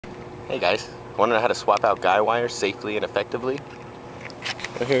Hey guys, want to know how to swap out guy wire safely and effectively?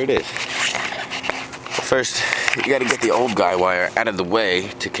 Well, here it is. First, you got to get the old guy wire out of the way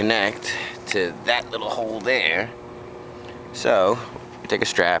to connect to that little hole there. So, take a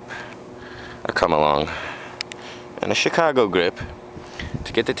strap, a come along, and a Chicago grip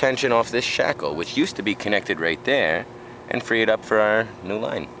to get the tension off this shackle, which used to be connected right there, and free it up for our new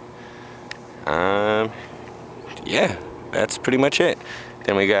line. Yeah, that's pretty much it.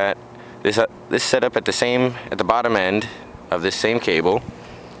 Then we got this set up at the bottom end of this same cable,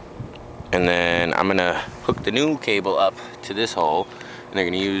 and then I'm gonna hook the new cable up to this hole, and they're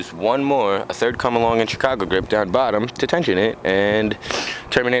gonna use a third come along and Chicago grip down bottom to tension it and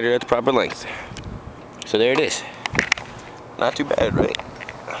terminate it at the proper length. So there it is. Not too bad, right?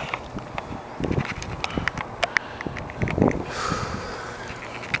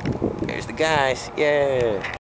 There's the guys, yeah.